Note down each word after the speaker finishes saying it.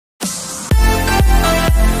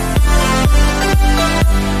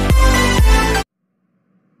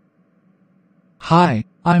Hi,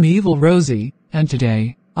 I'm Evil Rosie, and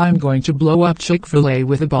today, I'm going to blow up Chick-fil-A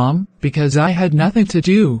with a bomb, because I had nothing to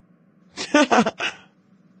do.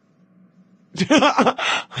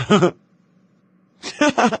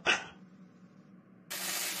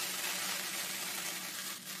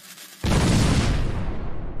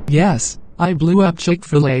 Yes, I blew up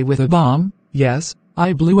Chick-fil-A with a bomb. Yes,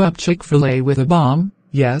 I blew up Chick-fil-A with a bomb.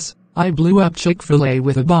 Yes, I blew up Chick-fil-A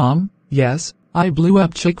with a bomb. Yes, I blew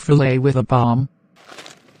up Chick-fil-A with a bomb.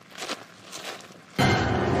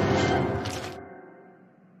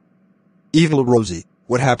 Evil Rosie,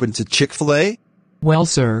 what happened to Chick-fil-A? Well,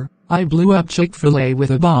 sir, I blew up Chick-fil-A with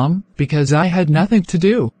a bomb, because I had nothing to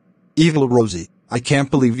do. Evil Rosie, I can't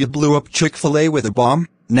believe you blew up Chick-fil-A with a bomb.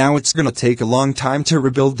 Now it's gonna take a long time to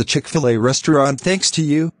rebuild the Chick-fil-A restaurant thanks to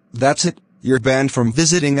you. That's it. You're banned from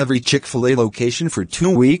visiting every Chick-fil-A location for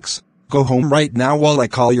 2 weeks. Go home right now while I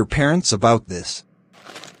call your parents about this.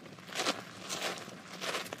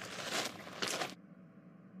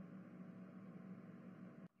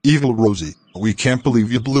 Evil Rosie, we can't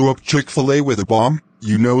believe you blew up Chick-fil-A with a bomb.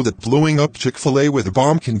 You know that blowing up Chick-fil-A with a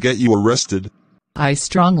bomb can get you arrested. I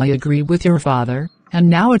strongly agree with your father, and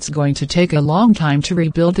now it's going to take a long time to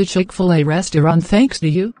rebuild the Chick-fil-A restaurant thanks to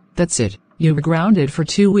you. That's it. You were grounded for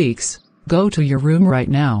 2 weeks. Go to your room right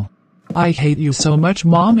now. I hate you so much,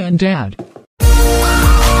 Mom and Dad.